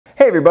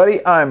Hey everybody,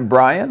 I'm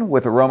Brian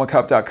with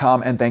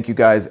Aromacup.com, and thank you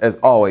guys as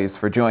always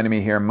for joining me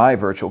here in my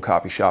virtual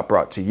coffee shop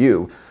brought to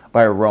you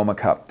by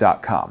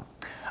Aromacup.com.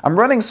 I'm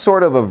running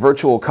sort of a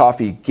virtual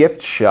coffee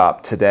gift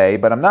shop today,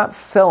 but I'm not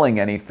selling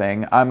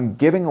anything. I'm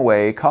giving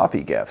away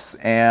coffee gifts,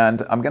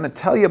 and I'm going to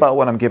tell you about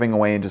what I'm giving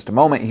away in just a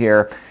moment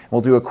here.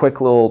 We'll do a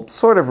quick little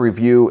sort of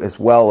review as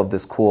well of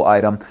this cool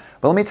item,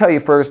 but let me tell you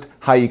first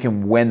how you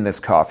can win this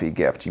coffee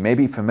gift. You may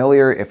be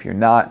familiar. If you're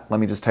not, let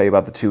me just tell you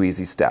about the 2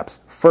 easy steps.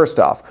 First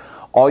off,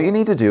 all you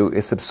need to do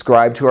is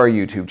subscribe to our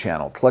YouTube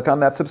channel. Click on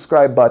that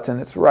subscribe button.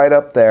 It's right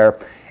up there.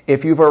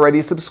 If you've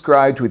already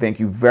subscribed, we thank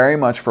you very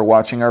much for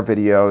watching our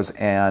videos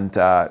and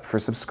for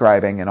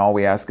subscribing. And all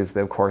we ask is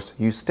that, of course,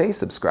 you stay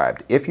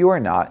subscribed. If you are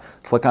not,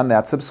 click on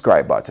that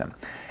subscribe button.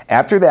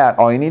 After that,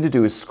 all you need to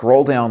do is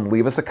scroll down,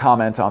 leave us a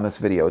comment on this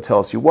video. Tell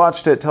us you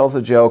watched it, tell us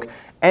a joke,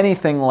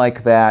 anything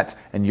like that,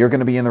 and you're going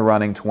to be in the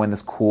running to win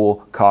this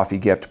cool coffee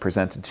gift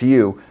presented to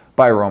you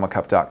by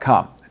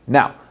Aromacup.com.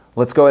 Now,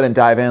 let's go ahead and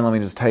dive in. Let me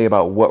just tell you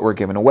about what we're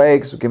giving away,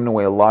 because we're giving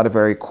away a lot of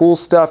very cool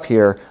stuff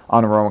here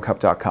on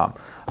Aromacup.com.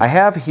 I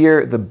have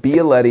here the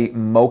Bialetti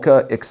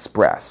Moka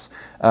Express.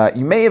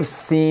 You may have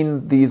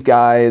seen these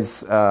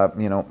guys,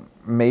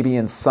 maybe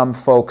in some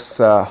folks'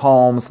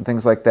 homes and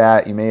things like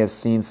that. You may have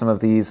seen some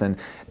of these in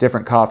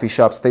different coffee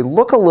shops. They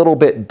look a little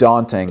bit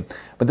daunting,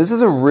 but this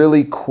is a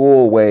really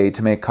cool way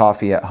to make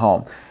coffee at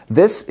home.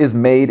 This is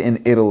made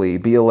in Italy.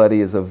 Bialetti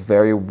is a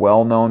very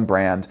well-known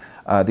brand.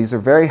 These are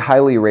very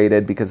highly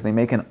rated because they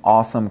make an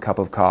awesome cup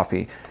of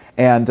coffee.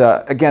 And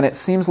again, it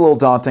seems a little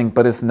daunting,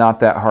 but it's not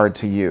that hard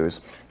to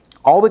use.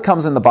 All that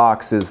comes in the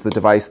box is the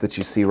device that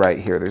you see right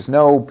here. There's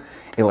no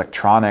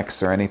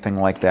electronics or anything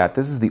like that.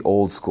 This is the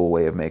old school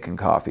way of making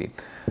coffee.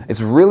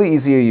 It's really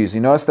easy to use.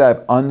 You notice that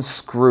I've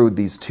unscrewed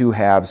these two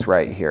halves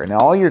right here. Now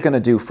all you're going to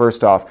do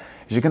first off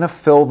is you're going to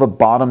fill the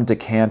bottom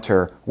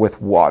decanter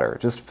with water.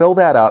 Just fill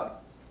that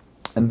up,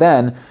 and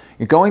then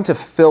you're going to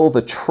fill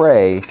the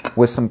tray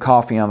with some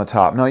coffee on the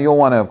top. Now you'll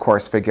want to, of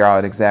course, figure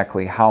out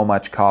exactly how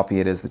much coffee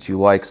it is that you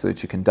like so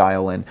that you can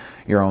dial in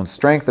your own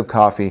strength of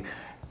coffee.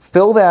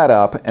 Fill that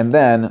up and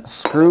then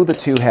screw the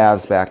two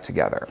halves back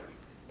together.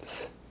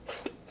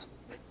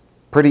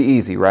 Pretty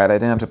easy, right? I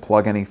didn't have to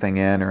plug anything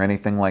in or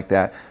anything like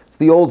that. It's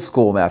the old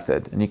school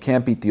method, and you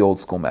can't beat the old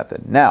school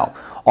method. Now,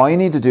 all you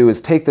need to do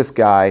is take this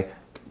guy,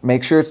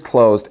 make sure it's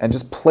closed, and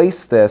just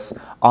place this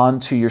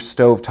onto your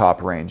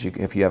stovetop range.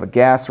 If you have a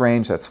gas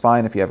range, that's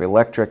fine. If you have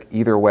electric,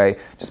 either way,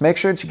 just make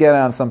sure that you get it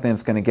on something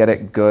that's going to get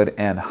it good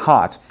and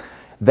hot.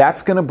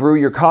 That's going to brew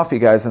your coffee,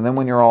 guys, and then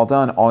when you're all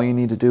done, all you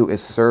need to do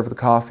is serve the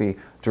coffee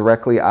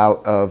directly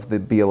out of the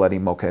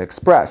Bialetti Moka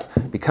Express,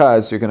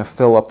 because you're going to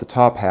fill up the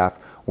top half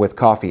with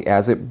coffee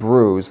as it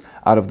brews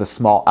out of the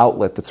small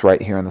outlet that's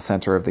right here in the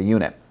center of the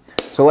unit.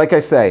 So like I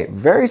say,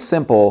 very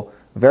simple,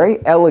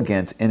 very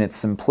elegant in its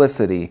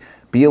simplicity.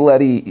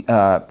 Bialetti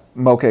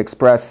Moka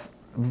Express,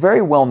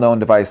 very well-known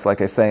device,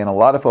 like I say, and a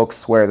lot of folks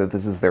swear that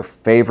this is their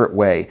favorite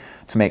way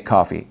to make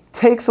coffee.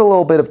 Takes a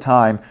little bit of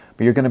time,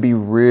 but you're going to be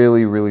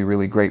really, really,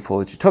 really grateful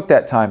that you took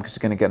that time, because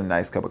you're going to get a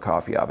nice cup of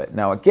coffee of it.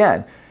 Now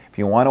again, if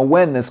you want to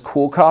win this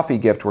cool coffee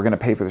gift, we're going to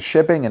pay for the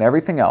shipping and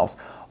everything else.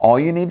 All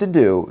you need to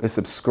do is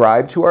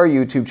subscribe to our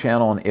YouTube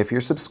channel, and if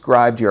you're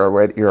subscribed, you're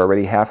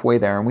already halfway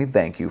there, and we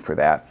thank you for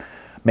that.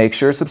 Make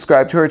sure to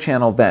subscribe to our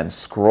channel, then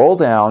scroll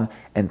down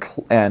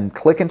and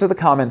click into the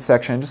comment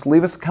section. Just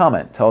leave us a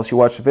comment. Tell us you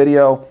watched the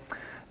video.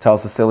 Tell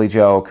us a silly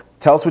joke.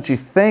 Tell us what you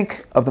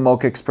think of the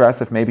Moka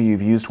Express if maybe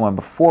you've used one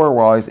before.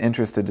 We're always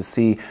interested to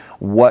see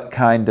what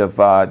kind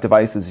of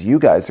devices you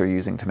guys are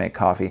using to make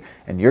coffee.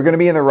 And you're going to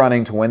be in the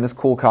running to win this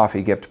cool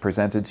coffee gift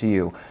presented to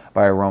you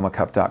by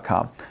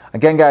Aromacup.com.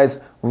 Again,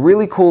 guys,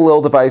 really cool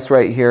little device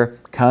right here.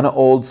 Kind of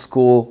old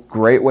school.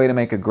 Great way to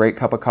make a great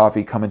cup of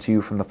coffee coming to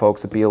you from the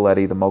folks at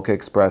Bialetti, the Moka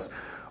Express.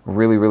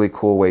 Really, really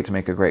cool way to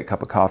make a great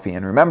cup of coffee.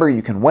 And remember,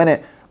 you can win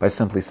it by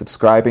simply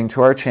subscribing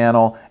to our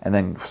channel and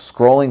then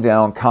scrolling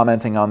down,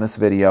 commenting on this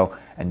video,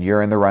 and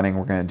you're in the running.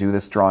 We're going to do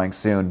this drawing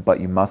soon,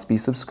 but you must be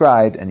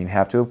subscribed and you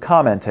have to have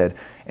commented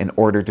in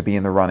order to be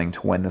in the running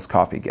to win this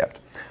coffee gift.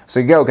 So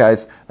you go,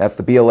 guys. That's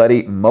the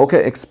Bialetti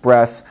Moka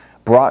Express,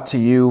 brought to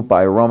you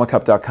by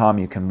Aromacup.com.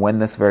 You can win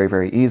this very,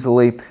 very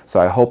easily. So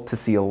I hope to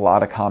see a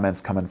lot of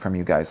comments coming from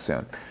you guys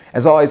soon.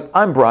 As always,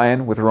 I'm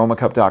Brian with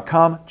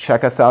Aromacup.com.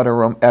 Check us out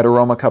at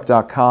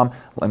Aromacup.com.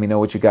 Let me know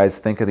what you guys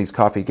think of these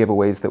coffee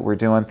giveaways that we're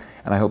doing,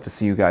 and I hope to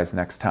see you guys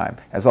next time.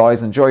 As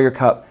always, enjoy your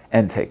cup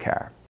and take care.